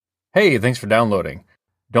Hey, thanks for downloading.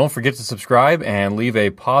 Don't forget to subscribe and leave a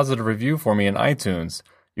positive review for me in iTunes.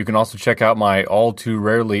 You can also check out my all too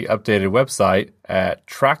rarely updated website at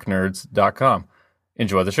tracknerds.com.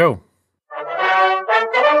 Enjoy the show.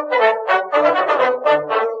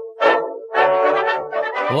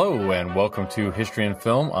 Hello and welcome to History and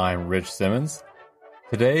Film. I'm Rich Simmons.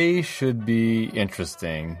 Today should be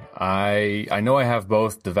interesting. I know I have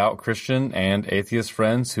both devout Christian and atheist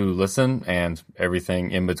friends who listen and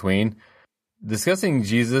everything in between. Discussing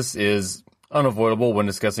Jesus is unavoidable when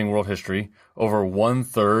discussing world history. Over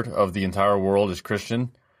 1/3 of the entire world is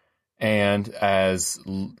Christian. And as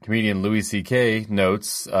comedian Louis C.K.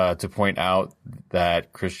 notes to point out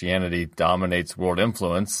that Christianity dominates world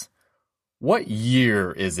influence, what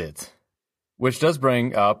year is it? Which does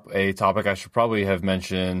bring up a topic I should probably have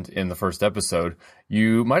mentioned in the first episode.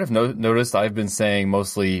 You might have noticed I've been saying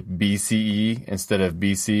mostly BCE instead of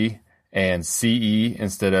BC and CE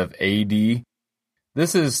instead of AD.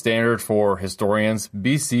 This is standard for historians.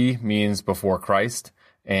 BC means before Christ,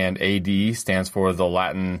 and AD stands for the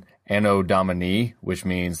Latin Anno Domini, which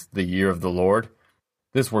means the year of the Lord.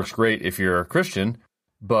 This works great if you're a Christian,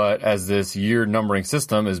 but as this year numbering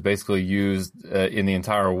system is basically used in the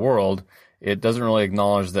entire world, it doesn't really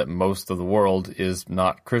acknowledge that most of the world is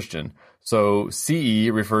not Christian. So CE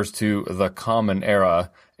refers to the Common Era,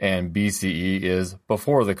 and BCE is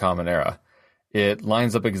before the Common Era. It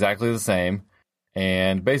lines up exactly the same,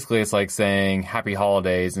 and basically it's like saying Happy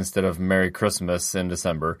Holidays instead of Merry Christmas in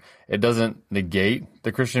December. It doesn't negate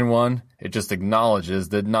the Christian one, it just acknowledges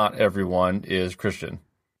that not everyone is Christian.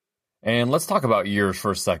 And let's talk about years for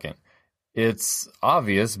a second. It's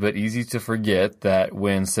obvious but easy to forget that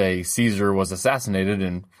when, say, Caesar was assassinated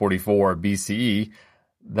in 44 BCE,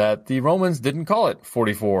 that the Romans didn't call it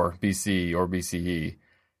 44 BC or BCE.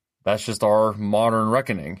 That's just our modern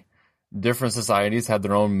reckoning. Different societies had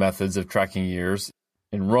their own methods of tracking years.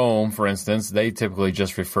 In Rome, for instance, they typically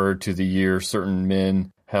just referred to the year certain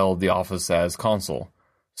men held the office as consul.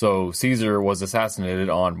 So Caesar was assassinated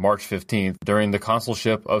on March 15th during the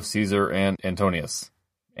consulship of Caesar and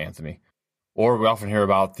Antony. Or we often hear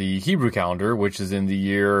about the Hebrew calendar, which is in the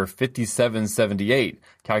year 5778,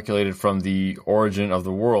 calculated from the origin of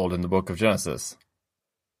the world in the book of Genesis.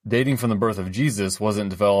 Dating from the birth of Jesus wasn't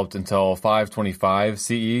developed until 525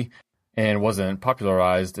 CE and wasn't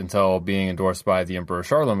popularized until being endorsed by the Emperor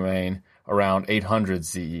Charlemagne around 800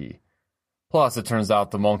 CE. Plus, it turns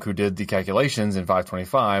out the monk who did the calculations in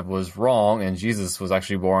 525 was wrong, and Jesus was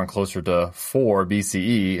actually born closer to 4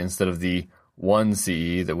 BCE instead of the 1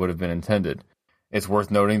 CE that would have been intended. It's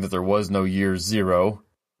worth noting that there was no year 0.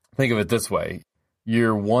 Think of it this way.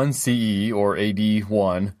 Year 1 CE or AD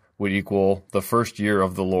 1 would equal the first year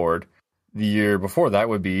of the Lord. The year before that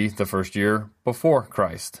would be the first year before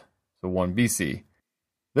Christ, so 1 BC.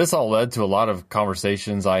 This all led to a lot of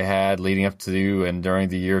conversations I had leading up to and during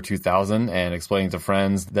the year 2000 and explaining to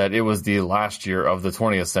friends that it was the last year of the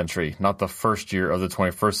 20th century, not the first year of the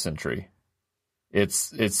 21st century.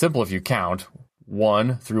 It's simple if you count.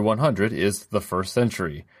 1 through 100 is the first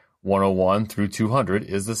century. 101 through 200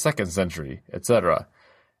 is the second century, etc.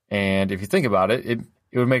 And if you think about it, it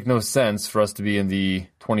would make no sense for us to be in the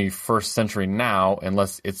 21st century now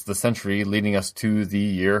unless it's the century leading us to the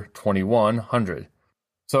year 2100.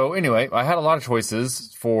 So anyway, I had a lot of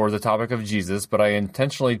choices for the topic of Jesus, but I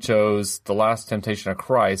intentionally chose The Last Temptation of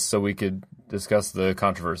Christ so we could discuss the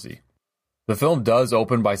controversy. The film does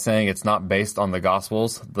open by saying it's not based on the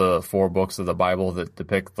Gospels, the 4 books of the Bible that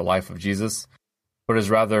depict the life of Jesus, but is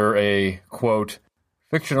rather a, quote,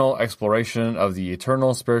 fictional exploration of the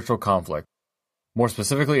eternal spiritual conflict. More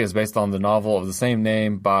specifically, is based on the novel of the same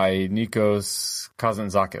name by Nikos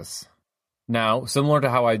Kazantzakis. Now, similar to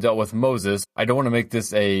how I dealt with Moses, I don't want to make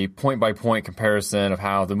this a point-by-point comparison of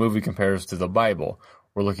how the movie compares to the Bible.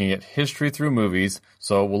 We're looking at history through movies,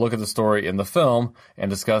 so we'll look at the story in the film and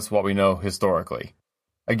discuss what we know historically.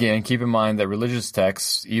 Again, keep in mind that religious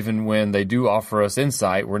texts, even when they do offer us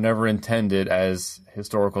insight, were never intended as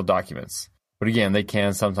historical documents. But again, they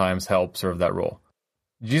can sometimes help serve that role.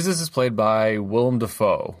 Jesus is played by Willem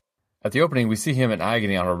Dafoe. At the opening, we see him in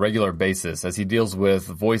agony on a regular basis as he deals with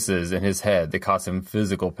voices in his head that cause him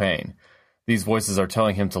physical pain. These voices are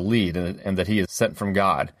telling him to lead and that he is sent from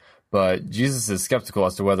God. But Jesus is skeptical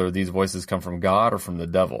as to whether these voices come from God or from the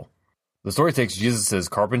devil. The story takes Jesus'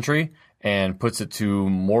 carpentry and puts it to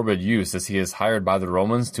morbid use as he is hired by the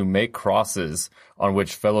Romans to make crosses on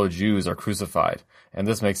which fellow Jews are crucified, and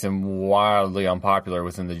this makes him wildly unpopular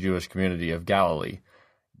within the Jewish community of Galilee.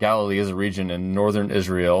 Galilee is a region in northern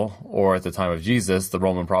Israel, or at the time of Jesus, the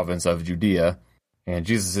Roman province of Judea, and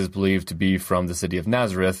Jesus is believed to be from the city of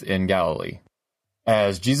Nazareth in Galilee.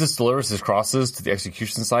 As Jesus delivers his crosses to the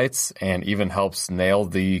execution sites and even helps nail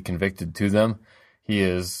the convicted to them, he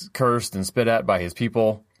is cursed and spit at by his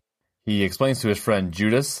people. He explains to his friend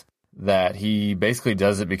Judas that he basically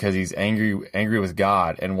does it because he's angry with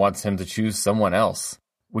God and wants him to choose someone else.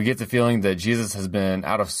 We get the feeling that Jesus has been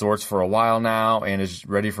out of sorts for a while now and is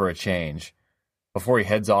ready for a change. Before he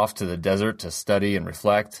heads off to the desert to study and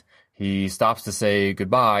reflect, he stops to say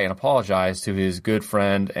goodbye and apologize to his good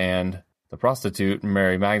friend and the prostitute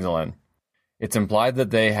Mary Magdalene. It's implied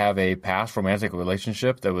that they have a past romantic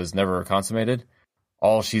relationship that was never consummated.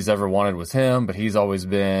 All she's ever wanted was him, but he's always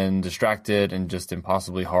been distracted and just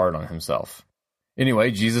impossibly hard on himself. Anyway,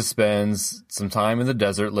 Jesus spends some time in the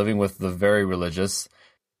desert living with the very religious.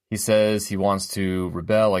 He says he wants to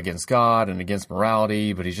rebel against God and against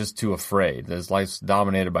morality, but he's just too afraid. His life's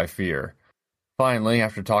dominated by fear. Finally,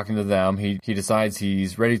 after talking to them, he decides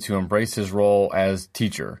he's ready to embrace his role as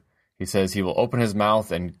teacher. He says he will open his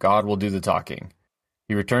mouth and God will do the talking.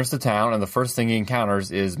 He returns to town, and the first thing he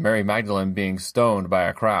encounters is Mary Magdalene being stoned by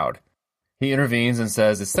a crowd. He intervenes and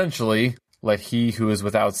says, essentially, let he who is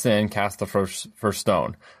without sin cast the first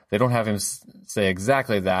stone. They don't have him say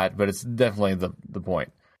exactly that, but it's definitely the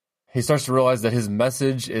point. He starts to realize that his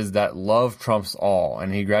message is that love trumps all,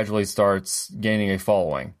 and he gradually starts gaining a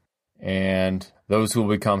following. And those who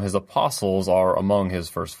will become his apostles are among his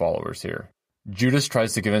first followers here. Judas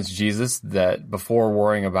tries to convince Jesus that before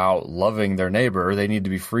worrying about loving their neighbor, they need to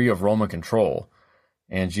be free of Roman control.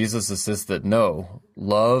 And Jesus insists that no,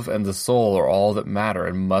 love and the soul are all that matter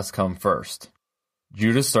and must come first.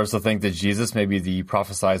 Judas starts to think that Jesus may be the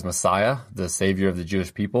prophesied Messiah, the savior of the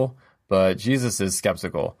Jewish people, but Jesus is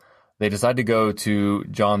skeptical. They decide to go to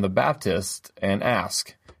John the Baptist and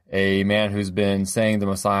ask, a man who's been saying the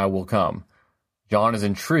Messiah will come. John is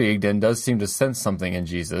intrigued and does seem to sense something in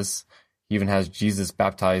Jesus. He even has Jesus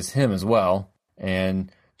baptize him as well.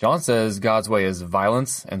 And John says God's way is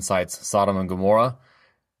violence and cites Sodom and Gomorrah.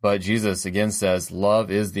 But Jesus again says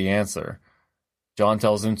love is the answer. John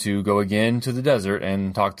tells him to go again to the desert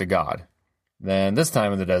and talk to God. Then this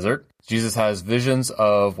time in the desert, Jesus has visions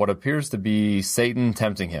of what appears to be Satan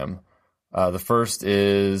tempting him. The first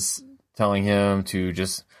is telling him to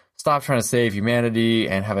just stop trying to save humanity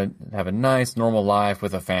and have a nice, normal life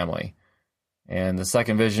with a family. And the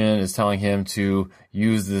second vision is telling him to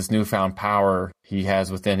use this newfound power he has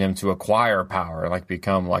within him to acquire power, like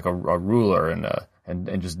become like a ruler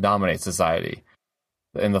and just dominate society.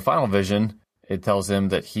 In the final vision, it tells him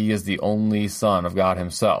that he is the only son of God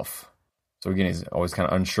himself. So again, he's always kind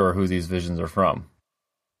of unsure who these visions are from.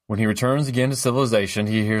 When he returns again to civilization,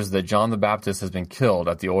 he hears that John the Baptist has been killed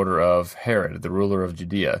at the order of Herod, the ruler of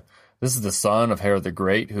Judea. This is the son of Herod the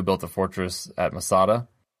Great, who built the fortress at Masada.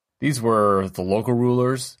 These were the local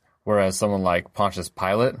rulers, whereas someone like Pontius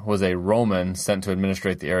Pilate was a Roman sent to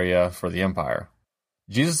administrate the area for the empire.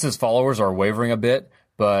 Jesus' followers are wavering a bit,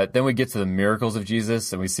 but then we get to the miracles of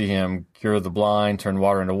Jesus, and we see him cure the blind, turn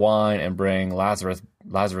water into wine, and bring Lazarus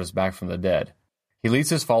back from the dead. He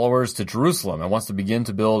leads his followers to Jerusalem and wants to begin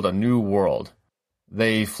to build a new world.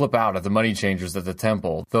 They flip out at the money changers at the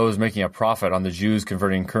temple, those making a profit on the Jews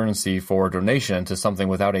converting currency for donation to something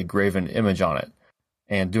without a graven image on it,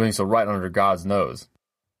 and doing so right under God's nose.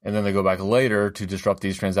 And then they go back later to disrupt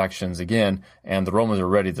these transactions again, and the Romans are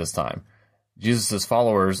ready this time. Jesus'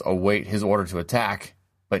 followers await his order to attack,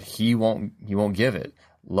 but he won't give it.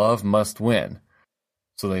 Love must win.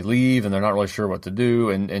 So they leave, and they're not really sure what to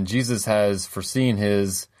do, and Jesus has foreseen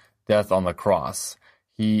his death on the cross.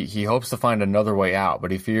 He hopes to find another way out,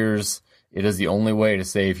 but he fears it is the only way to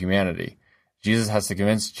save humanity. Jesus has to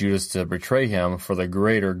convince Judas to betray him for the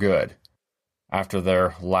greater good. After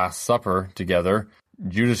their Last Supper together,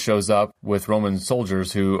 Judas shows up with Roman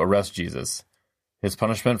soldiers who arrest Jesus. His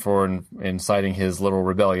punishment for inciting his little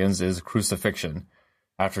rebellions is crucifixion.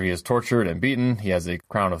 After he is tortured and beaten, he has a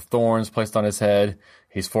crown of thorns placed on his head.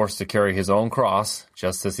 He's forced to carry his own cross,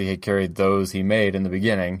 just as he had carried those he made in the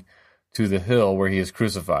beginning, to the hill where he is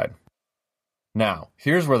crucified. Now,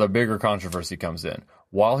 here's where the bigger controversy comes in.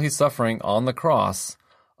 While he's suffering on the cross,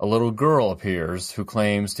 a little girl appears who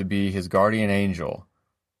claims to be his guardian angel.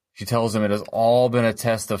 She tells him it has all been a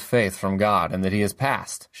test of faith from God and that he has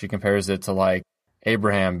passed. She compares it to like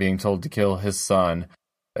Abraham being told to kill his son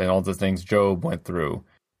and all the things Job went through.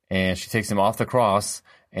 And she takes him off the cross,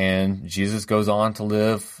 and Jesus goes on to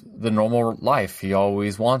live the normal life he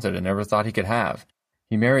always wanted and never thought he could have.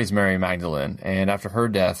 He marries Mary Magdalene, and after her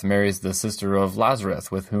death marries the sister of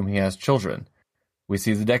Lazarus with whom he has children. We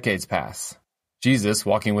see the decades pass. Jesus,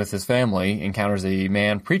 walking with his family, encounters a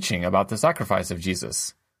man preaching about the sacrifice of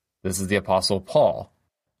Jesus. This is the Apostle Paul.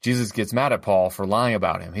 Jesus gets mad at Paul for lying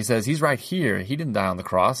about him. He says, he's right here. He didn't die on the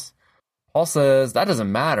cross. Paul says, that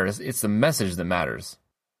doesn't matter. It's the message that matters.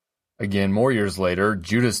 Again, more years later,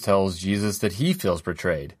 Judas tells Jesus that he feels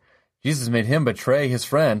betrayed. Jesus made him betray his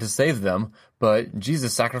friend to save them, but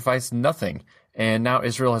Jesus sacrificed nothing, and now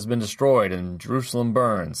Israel has been destroyed and Jerusalem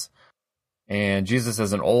burns. And Jesus,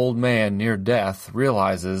 as an old man near death,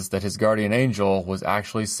 realizes that his guardian angel was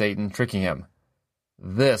actually Satan tricking him.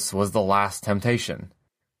 This was the last temptation,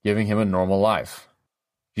 giving him a normal life.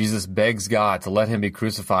 Jesus begs God to let him be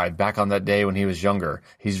crucified back on that day when he was younger.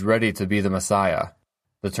 He's ready to be the Messiah.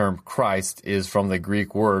 The term Christ is from the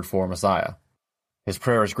Greek word for Messiah. His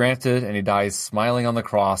prayer is granted, and he dies smiling on the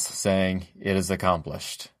cross, saying, "It is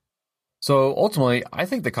accomplished." So ultimately, I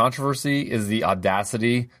think the controversy is the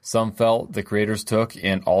audacity some felt the creators took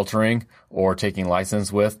in altering or taking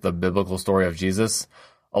license with the biblical story of Jesus,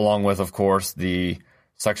 along with, of course, the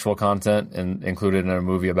sexual content included in a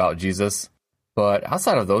movie about Jesus. But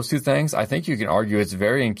outside of those two things, I think you can argue it's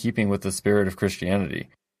very in keeping with the spirit of Christianity.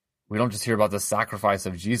 We don't just hear about the sacrifice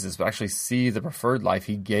of Jesus, but actually see the preferred life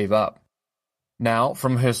he gave up. Now,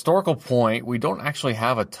 from a historical point, we don't actually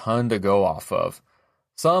have a ton to go off of.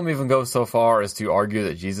 Some even go so far as to argue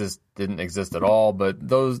that Jesus didn't exist at all, but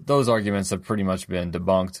those arguments have pretty much been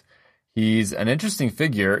debunked. He's an interesting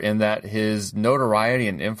figure in that his notoriety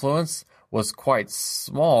and influence was quite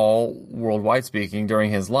small, worldwide speaking,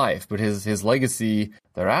 during his life, but his legacy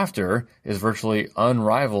thereafter is virtually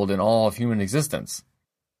unrivaled in all of human existence.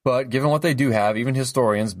 But given what they do have, even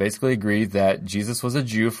historians basically agree that Jesus was a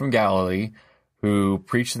Jew from Galilee who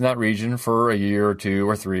preached in that region for a year or two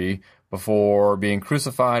or three before being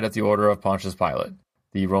crucified at the order of Pontius Pilate,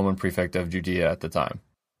 the Roman prefect of Judea at the time.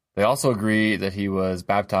 They also agree that he was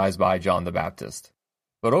baptized by John the Baptist.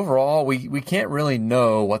 But overall, we can't really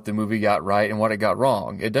know what the movie got right and what it got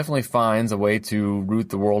wrong. It definitely finds a way to root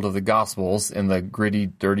the world of the Gospels in the gritty,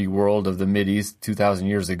 dirty world of the Mideast 2,000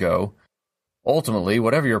 years ago. Ultimately,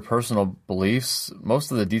 whatever your personal beliefs,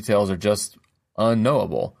 most of the details are just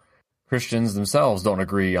unknowable. Christians themselves don't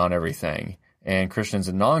agree on everything, and Christians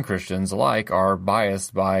and non-Christians alike are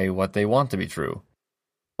biased by what they want to be true.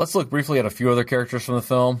 Let's look briefly at a few other characters from the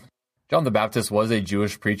film. John the Baptist was a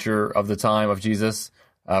Jewish preacher of the time of Jesus.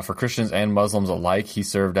 For Christians and Muslims alike, he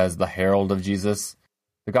served as the herald of Jesus.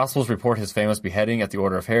 The Gospels report his famous beheading at the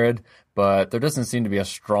order of Herod, but there doesn't seem to be a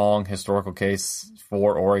strong historical case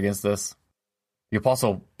for or against this. The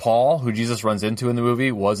Apostle Paul, who Jesus runs into in the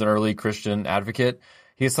movie, was an early Christian advocate.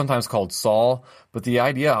 He is sometimes called Saul, but the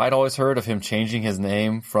idea I'd always heard of him changing his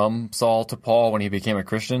name from Saul to Paul when he became a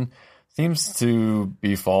Christian seems to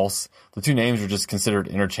be false. The two names are just considered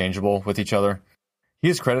interchangeable with each other. He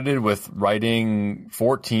is credited with writing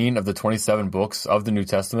 14 of the 27 books of the New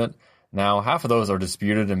Testament. Now, half of those are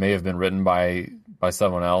disputed and may have been written by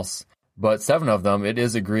someone else, but 7 of them, it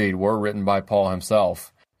is agreed, were written by Paul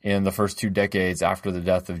himself in the first 2 decades after the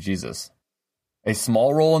death of Jesus. A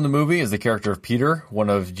small role in the movie is the character of Peter, one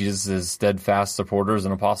of Jesus' steadfast supporters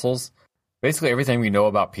and apostles. Basically, everything we know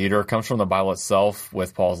about Peter comes from the Bible itself,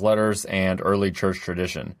 with Paul's letters and early church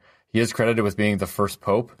tradition. He is credited with being the first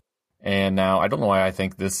pope. And now, I don't know why I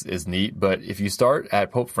think this is neat, but if you start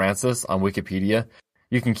at Pope Francis on Wikipedia,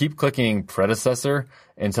 you can keep clicking predecessor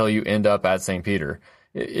until you end up at St. Peter.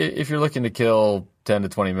 If you're looking to kill 10 to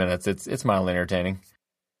 20 minutes, it's mildly entertaining.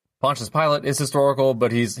 Pontius Pilate is historical,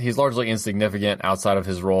 but he's largely insignificant outside of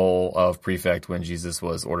his role of prefect when Jesus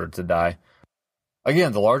was ordered to die.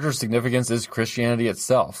 Again, the larger significance is Christianity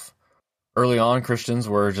itself. Early on, Christians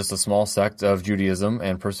were just a small sect of Judaism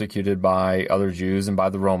and persecuted by other Jews and by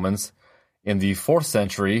the Romans. In the 4th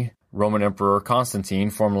century, Roman Emperor Constantine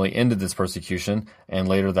formally ended this persecution, and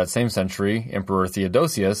later that same century, Emperor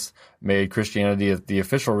Theodosius made Christianity the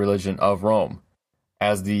official religion of Rome.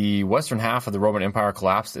 As the western half of the Roman Empire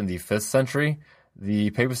collapsed in the 5th century, the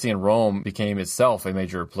papacy in Rome became itself a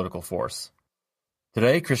major political force.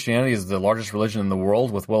 Today, Christianity is the largest religion in the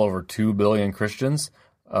world, with well over 2 billion Christians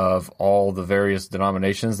of all the various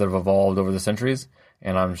denominations that have evolved over the centuries,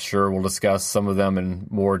 and I'm sure we'll discuss some of them in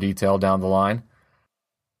more detail down the line.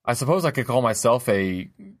 I suppose I could call myself a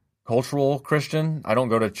cultural Christian. I don't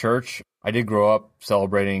go to church. I did grow up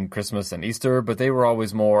celebrating Christmas and Easter, but they were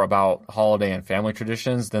always more about holiday and family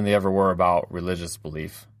traditions than they ever were about religious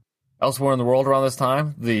belief. Elsewhere in the world around this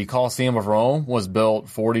time, the Colosseum of Rome was built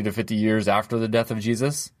 40 to 50 years after the death of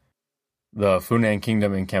Jesus. The Funan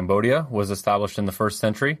Kingdom in Cambodia was established in the 1st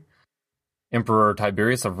century. Emperor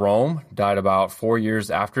Tiberius of Rome died about 4 years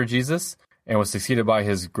after Jesus and was succeeded by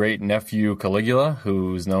his great-nephew Caligula,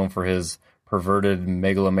 who's known for his perverted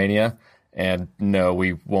megalomania. And no,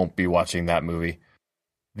 we won't be watching that movie.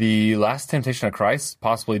 The Last Temptation of Christ,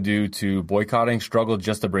 possibly due to boycotting, struggled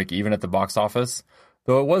just to break even at the box office.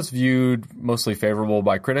 Though it was viewed mostly favorable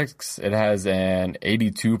by critics, it has an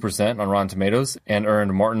 82% on Rotten Tomatoes and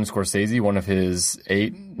earned Martin Scorsese one of his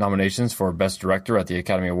 8 nominations for Best Director at the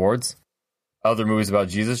Academy Awards. Other movies about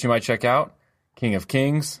Jesus you might check out: King of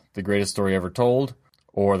Kings, The Greatest Story Ever Told,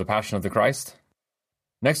 or The Passion of the Christ.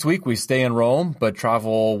 Next week, we stay in Rome, but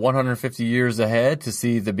travel 150 years ahead to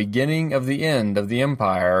see the beginning of the end of the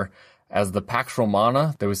empire as the Pax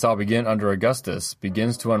Romana that we saw begin under Augustus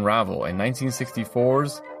begins to unravel in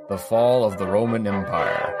 1964's The Fall of the Roman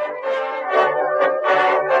Empire.